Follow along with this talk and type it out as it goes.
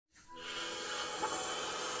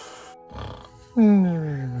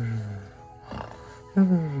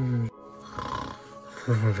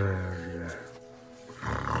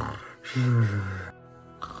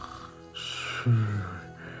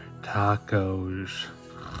Tacos.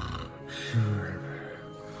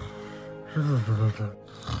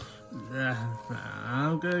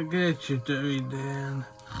 I'm gonna get you, Dirty Dan.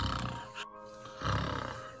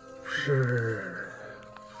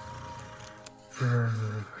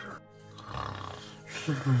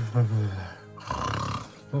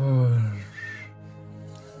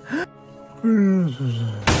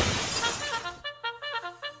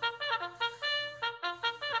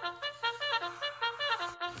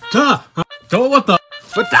 What the?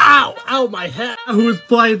 But ow! Ow, my head! Who's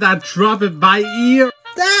playing that drum in my ear?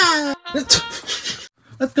 Ah!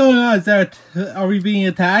 What's going on? Is there are we being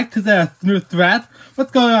attacked? Is there a new threat?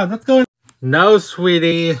 What's going on? What's going on? No,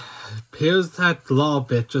 sweetie. Appears that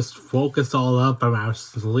Lolbit just woke us all up from our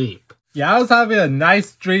sleep. Yeah, I was having a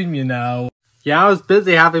nice dream, you know. Yeah, I was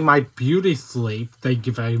busy having my beauty sleep. Thank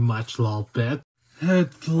you very much, Lolbit.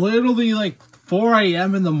 It's literally like 4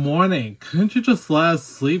 a.m. in the morning. Couldn't you just let us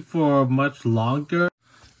sleep for much longer?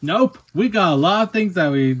 Nope, we got a lot of things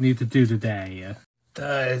that we need to do today.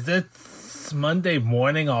 Is it Monday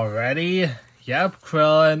morning already? Yep,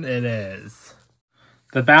 Krillin, it is.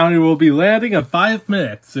 The bounty will be landing in 5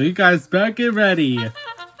 minutes, so you guys better get ready.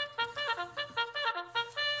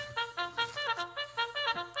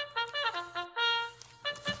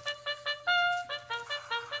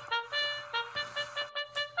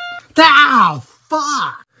 Ow!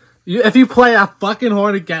 Fuck! If you play that fucking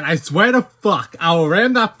horn again, I swear to fuck, I will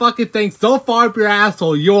ram that fucking thing so far up your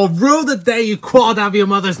asshole, you'll rue the day you crawled out of your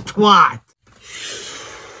mother's twat!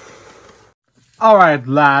 Alright,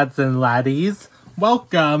 lads and laddies,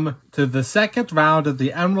 welcome to the second round of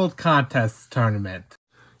the Emerald Contest Tournament.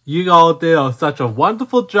 You all did such a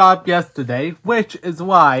wonderful job yesterday, which is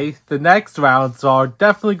why the next rounds are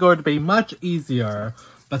definitely going to be much easier,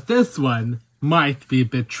 but this one might be a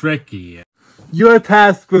bit tricky. You're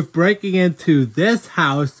tasked with breaking into this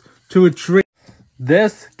house to retrieve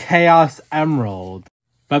this Chaos Emerald.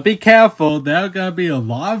 But be careful, there are gonna be a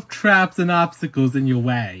lot of traps and obstacles in your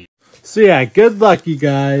way. So yeah, good luck you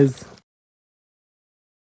guys.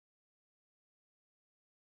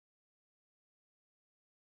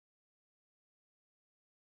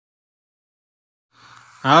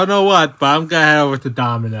 I don't know what, but I'm gonna head over to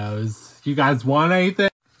Domino's. You guys want anything?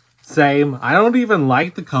 Same. I don't even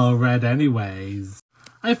like the color red anyways.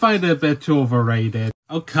 I find it a bit too overrated.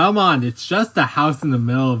 Oh, come on. It's just a house in the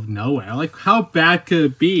middle of nowhere. Like, how bad could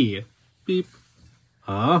it be? Beep.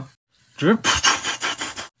 Huh? Drip.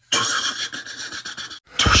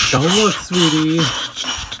 Don't look, sweetie.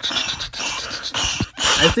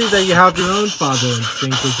 I see that you have your own father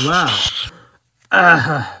instinct as well.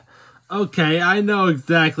 Okay, I know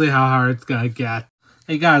exactly how hard it's gonna get.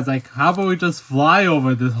 Hey guys, like, how about we just fly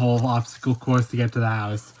over this whole obstacle course to get to the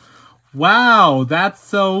house? Wow, that's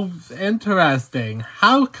so interesting.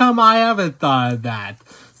 How come I haven't thought of that?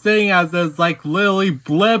 Seeing as there's like literally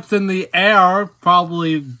blips in the air,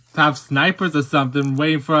 probably have snipers or something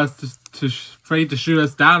waiting for us to shoot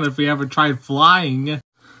us down if we ever tried flying.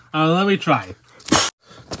 Let me try.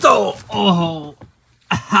 Oh,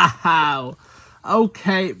 ow.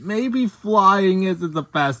 Okay, maybe flying isn't the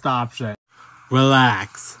best option.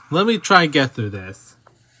 Relax. Let me try and get through this.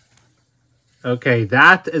 Okay,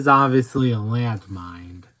 that is obviously a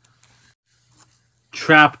landmine.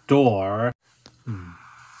 Trapdoor.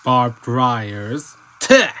 Barbed wires.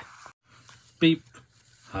 Beep.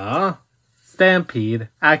 Huh? Stampede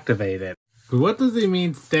activated. What does he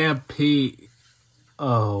mean, stampede?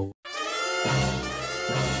 Oh.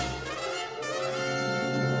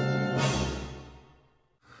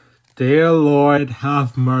 Dear Lord,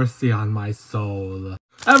 have mercy on my soul.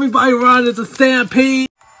 Everybody run, it's a stampede!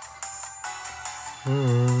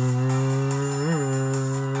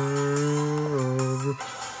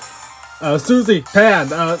 Susie,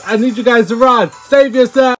 Pan, I need you guys to run! Save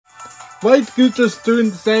yourself! Why are you just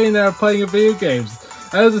saying they're playing video games?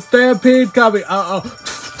 There's a stampede coming! Uh-oh.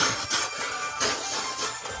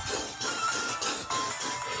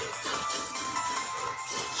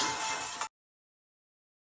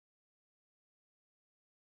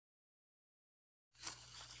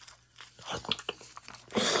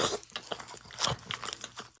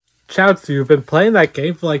 Chaozu, you've been playing that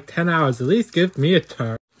game for like 10 hours. At least give me a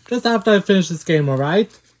turn. Just after I finish this game,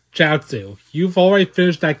 alright? Chaozu, you've already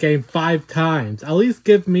finished that game 5 times. At least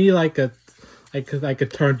give me like a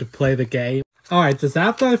turn to play the game. Alright, just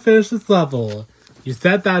after I finish this level. You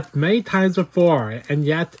said that many times before, and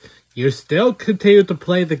yet you still continue to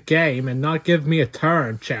play the game and not give me a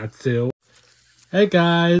turn, Chaozu. Hey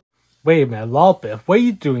guys. Wait a minute, Lolbit, what are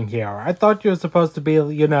you doing here? I thought you were supposed to be,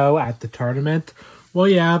 you know, at the tournament. Well,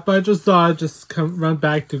 yeah, but I just thought I'd just run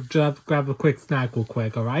back to just grab a quick snack real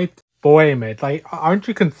quick, alright? But wait a minute, like, aren't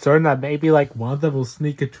you concerned that maybe, like, one of them will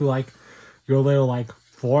sneak into, like, your little, like,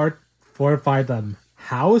 fortified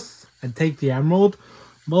house and take the emerald?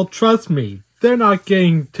 Well, trust me, they're not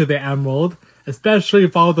getting to the emerald, especially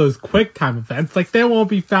with all those quick time events. Like, they won't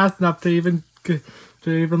be fast enough to even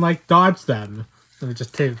like, dodge them. Let me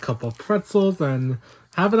just take a couple of pretzels and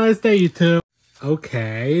have a nice day, you two.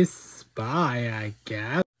 Okay, spy, I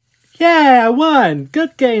guess. Yeah, I won!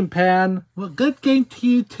 Good game, Pan. Well, good game to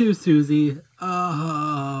you too, Susie.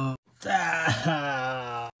 Mind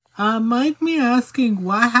me asking,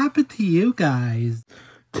 what happened to you guys?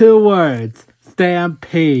 2 words.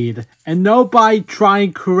 Stampede. And nobody try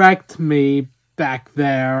and correct me back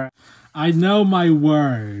there. I know my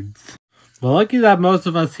words. Well, lucky that most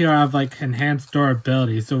of us here have, like, enhanced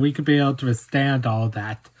durability, so we could be able to withstand all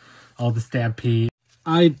that. All the stampede.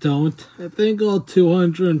 I don't. I think all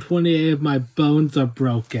 228 of my bones are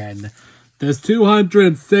broken. There's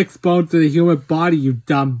 206 bones in the human body, you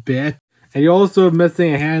dumb bitch. And you're also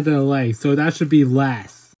missing a hand and a leg, so that should be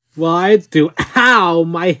less. Well, I do. Ow!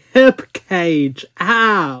 My hip cage!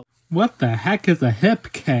 Ow! What the heck is a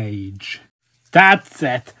hip cage? That's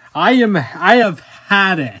it. I have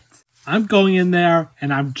had it. I'm going in there,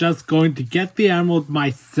 and I'm just going to get the emerald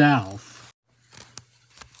myself.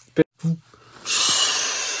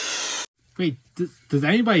 Wait, does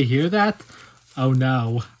anybody hear that? Oh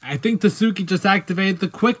no. I think Tatsuki just activated the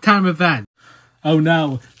quick time event. Oh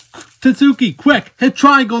no. Tatsuki, quick! Hit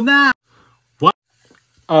triangle now! What?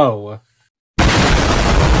 Oh.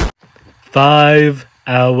 5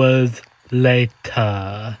 hours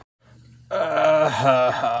later.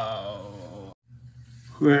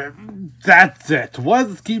 That's it. Why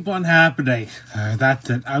does this keep on happening? That's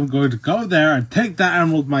it. I'm going to go there and take that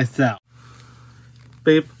emerald myself.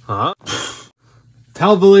 Babe. Huh?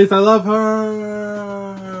 Tell Valise I love her.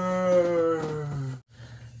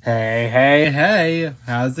 Hey.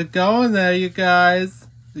 How's it going there, you guys?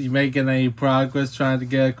 You making any progress trying to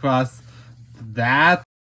get across that?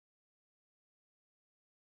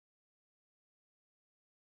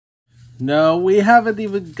 No, we haven't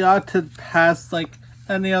even got to past, like,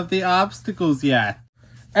 any of the obstacles yet.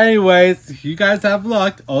 Anyways, you guys have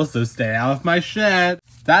luck. Also, stay out of my shed.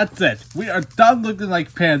 That's it. We are done looking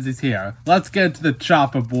like pansies here. Let's get into the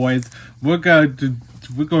chopper, boys. We're going to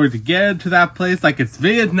get into that place like it's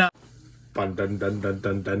Vietnam. Dun dun dun dun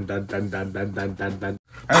dun dun dun dun dun dun dun dun dun.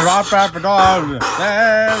 And rock red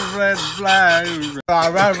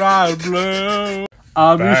flags, blue.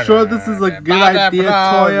 You sure this is a good idea,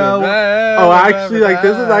 Toyo? Oh, actually, like,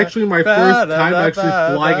 this is actually my first time actually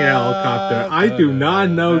flying a helicopter. I do not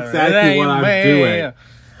know exactly what I'm doing.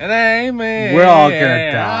 It ain't me. We're all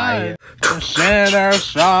gonna die.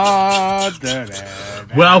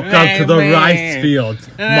 Welcome to the rice fields,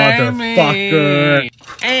 motherfucker.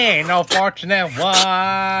 Ain't no fortunate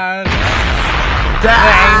one.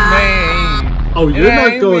 Oh, you're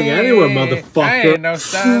not going anywhere, motherfucker. Ain't no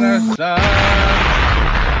sun.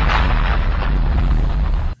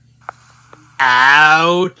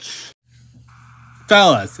 Ouch!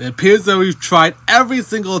 Fellas, it appears that we've tried every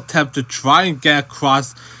single attempt to try and get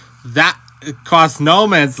across no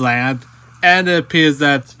man's land, and it appears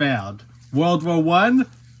that it's failed. World War I?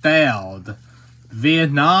 Failed.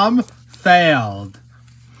 Vietnam? Failed.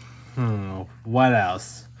 What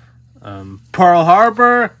else? Pearl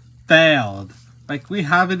Harbor? Failed. Like, we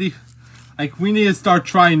haven't even... Like, we need to start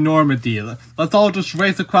trying Normandy. Let's all just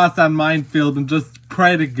race across that minefield and just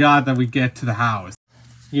pray to God that we get to the house.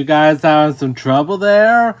 You guys having some trouble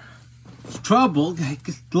there? Trouble?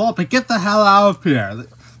 Lolbit, get the hell out of here.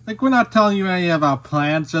 Like, we're not telling you any of our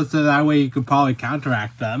plans, just so that way you can probably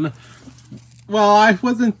counteract them. Well, I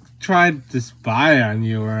wasn't trying to spy on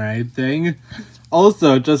you or anything.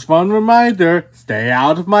 Also, just one reminder, stay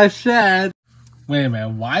out of my shed. Wait a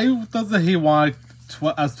minute, why doesn't he want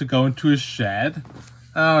us to go into his shed?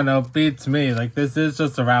 I don't know, beats me. Like, this is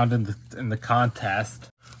just around in the contest.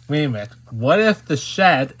 Wait a minute, what if the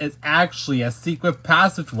shed is actually a secret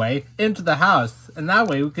passageway into the house, and that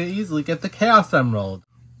way we could easily get the Chaos Emerald?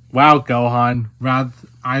 Wow, Gohan,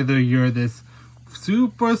 either you're this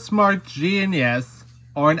super smart genius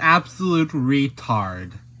or an absolute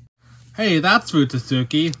retard. Hey, that's rude,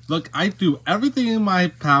 Tatsuki. Look, I do everything in my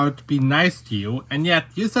power to be nice to you, and yet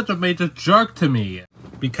you're such a major jerk to me.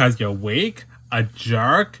 Because you're weak, a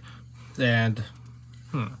jerk, and...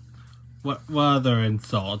 What other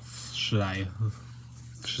insults should I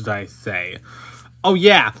say? Oh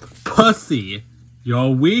yeah, pussy. You're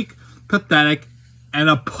weak, pathetic, and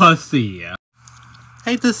a pussy.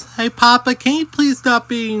 Hey Papa, can you please stop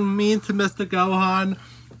being mean to Mr. Gohan?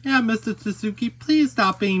 Yeah, Mr. Suzuki, please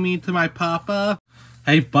stop being mean to my Papa.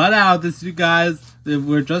 Hey, butt out this, you guys.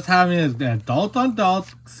 We're just having an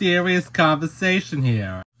adult-on-adult serious conversation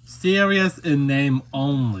here. Serious in name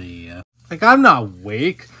only. Like, I'm not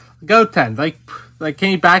weak. Go 10. Like, can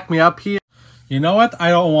you back me up here? You know what? I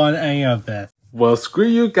don't want any of this. Well, screw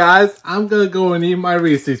you guys. I'm gonna go and eat my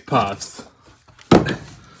Reese's Puffs.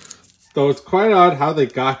 Though it's quite odd how they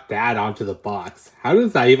got that onto the box. How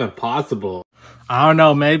is that even possible? I don't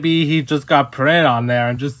know. Maybe he just got printed on there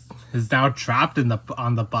and just is now trapped on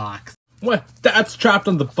the box. What? Dad's trapped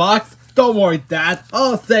on the box? Don't worry, Dad.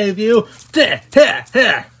 I'll save you.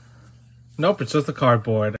 Nope, it's just a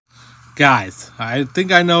cardboard. Guys, I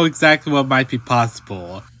think I know exactly what might be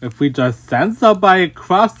possible. If we just send somebody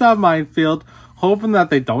across that minefield, hoping that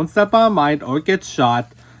they don't step on mine or get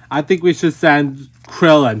shot, I think we should send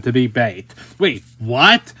Krillin to be bait. Wait,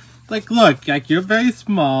 what? Like, look, like, you're very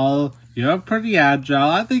small, you're pretty agile,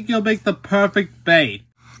 I think you'll make the perfect bait.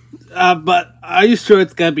 But are you sure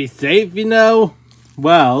it's gonna be safe, you know?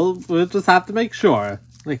 Well, we'll just have to make sure.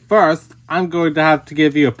 Like, first, I'm going to have to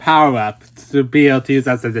give you a power-up to be able to use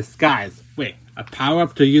as a disguise. Wait, a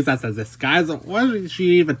power-up to use as a disguise? What is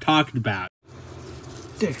she even talking about?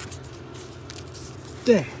 There.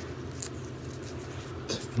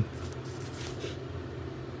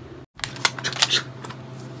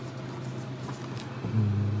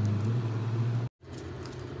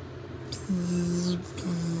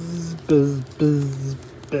 Buzz.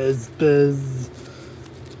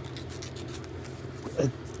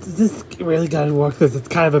 Is this really gonna work? This it's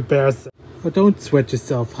kind of embarrassing. Oh, don't sweat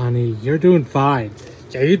yourself, honey. You're doing fine.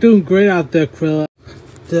 Yeah, you're doing great out there, Krillin.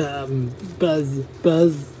 Buzz.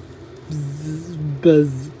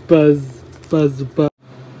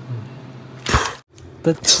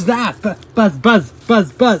 The snap! Buzz.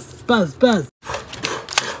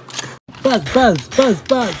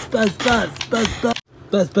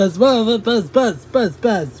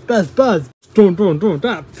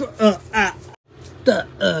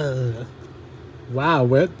 Wow,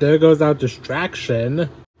 there goes our distraction.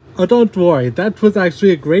 Oh, don't worry, that was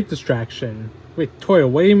actually a great distraction. Wait, Toya,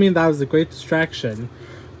 what do you mean that was a great distraction?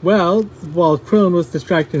 Well, while Krillin was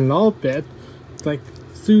distracting Lolbit, like,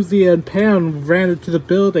 Susie and Pan ran into the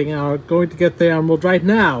building and are going to get the emerald right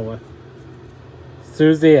now.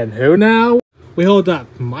 Susie and who now? Wait, hold up,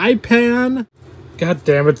 my Pan? God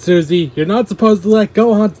damn it, Susie, you're not supposed to let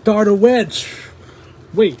Gohan start a witch!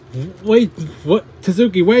 Wait, what?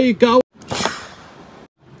 Suzuki, where you go?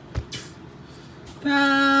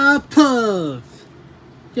 Puff!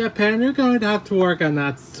 Yeah, Pan, you're going to have to work on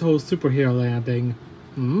that whole superhero landing.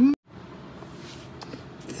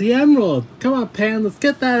 It's the emerald! Come on, Pan, let's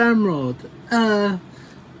get that emerald.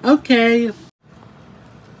 Okay.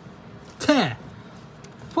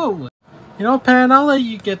 Whoa. You know, Pan, I'll let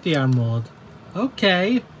you get the emerald.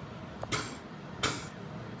 Okay.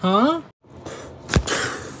 Huh?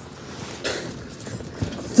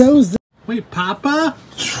 Wait, Papa?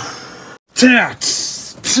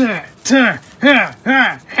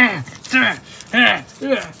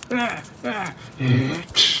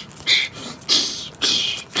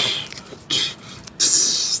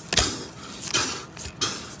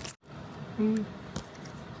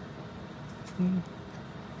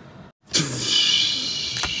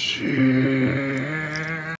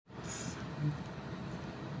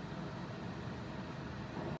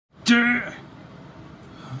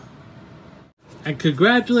 And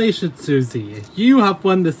congratulations, Susie. You have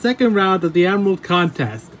won the second round of the Emerald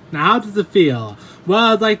Contest. Now, how does it feel?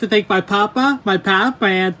 Well, I'd like to thank my papa, my pap, my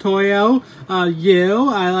Aunt Toyo, you.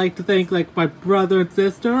 I'd like to thank, like, my brother and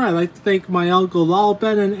sister. I'd like to thank my Uncle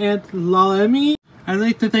Lolbit and Aunt Lolemi. I'd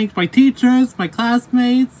like to thank my teachers, my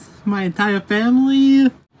classmates, my entire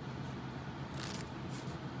family.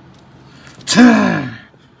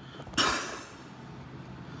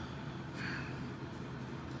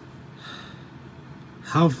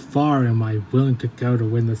 How far am I willing to go to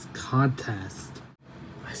win this contest?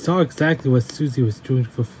 I saw exactly what Susie was doing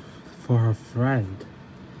for her friend.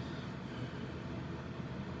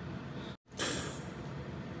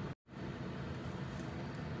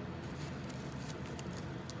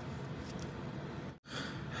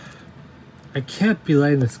 I can't be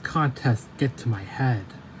letting this contest get to my head.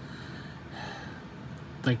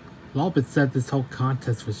 Like, Lolbit said this whole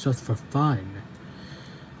contest was just for fun.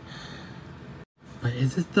 But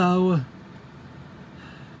is it though?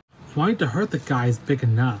 Wanting to hurt the guy is big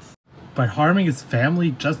enough. But harming his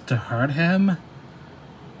family just to hurt him?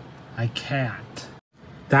 I can't.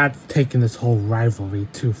 That's taking this whole rivalry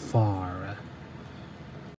too far.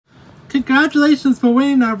 Congratulations for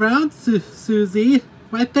winning that round, Susie.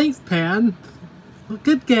 Why, thanks, Pan. Well,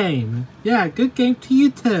 good game. Yeah, good game to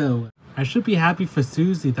you too. I should be happy for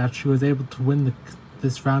Susie that she was able to win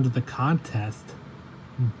this round of the contest.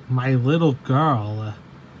 My little girl.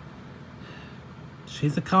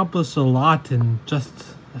 She's accomplished a lot in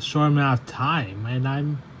just a short amount of time, and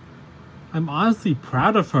I'm honestly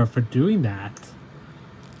proud of her for doing that.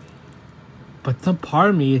 But some part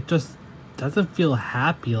of me, it just doesn't feel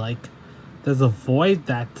happy, like there's a void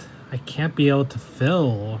that I can't be able to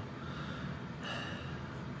fill.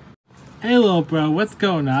 Hey little bro, what's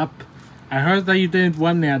going up? I heard that you didn't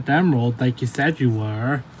win that emerald like you said you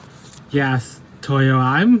were. Yes, Toyo,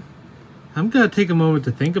 I'm gonna take a moment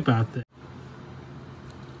to think about this.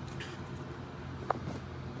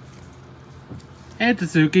 Hey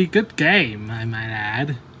Tsuki, good game, I might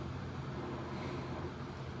add.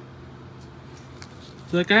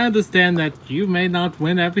 Like, I understand that you may not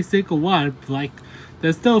win every single one, but like,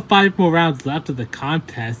 there's still 5 more rounds left of the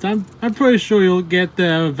contest. I'm pretty sure you'll get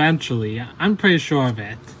there eventually. I'm pretty sure of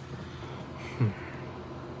it.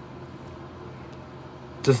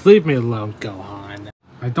 Just leave me alone, Gohan.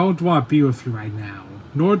 I don't want to be with you right now.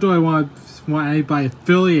 Nor do I want anybody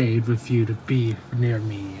affiliated with you to be near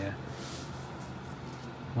me.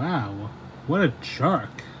 Wow, what a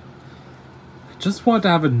jerk. Just want to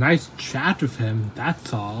have a nice chat with him,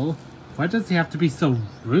 that's all. Why does he have to be so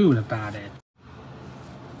rude about it?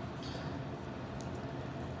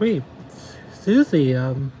 Wait, Susie,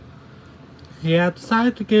 yeah, I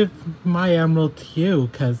decided to give my emerald to you,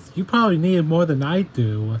 because you probably need it more than I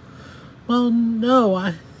do. Well,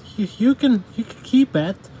 no, you can keep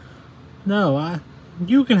it. No,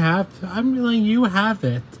 you can have, I'm letting you have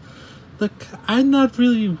it. Look, I'm not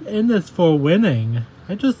really in this for winning.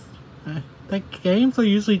 Like, games are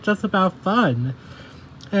usually just about fun.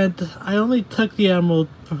 And I only took the emerald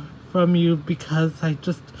from you because I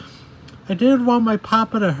didn't want my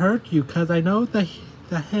papa to hurt you, because I know that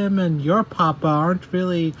him and your papa aren't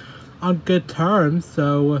really on good terms,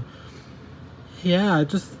 so yeah,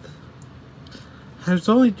 I was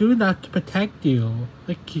only doing that to protect you.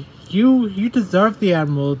 Like, you deserve the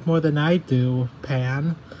emerald more than I do,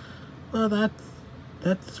 Pan. Well,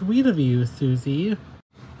 that's sweet of you, Susie.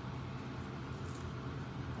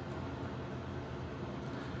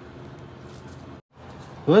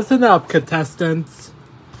 Listen up, contestants.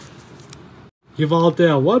 You've all done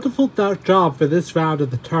a wonderful job for this round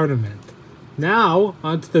of the tournament. Now,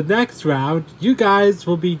 on to the next round, you guys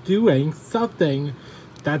will be doing something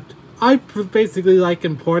that I basically like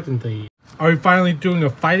importantly. Are we finally doing a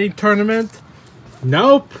fighting tournament?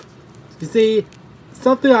 Nope. You see,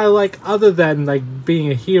 something I like other than like being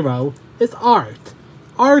a hero is art.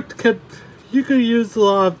 You could use a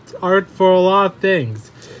lot of art for a lot of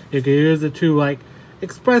things. You could use it to like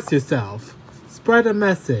express yourself, spread a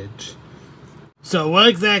message. So what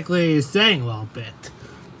exactly are you saying, Lolbit?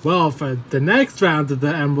 Well, for the next round of the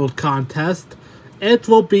Emerald Contest, it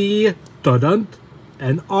will be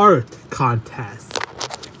an art contest.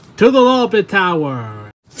 To the Lolbit Tower!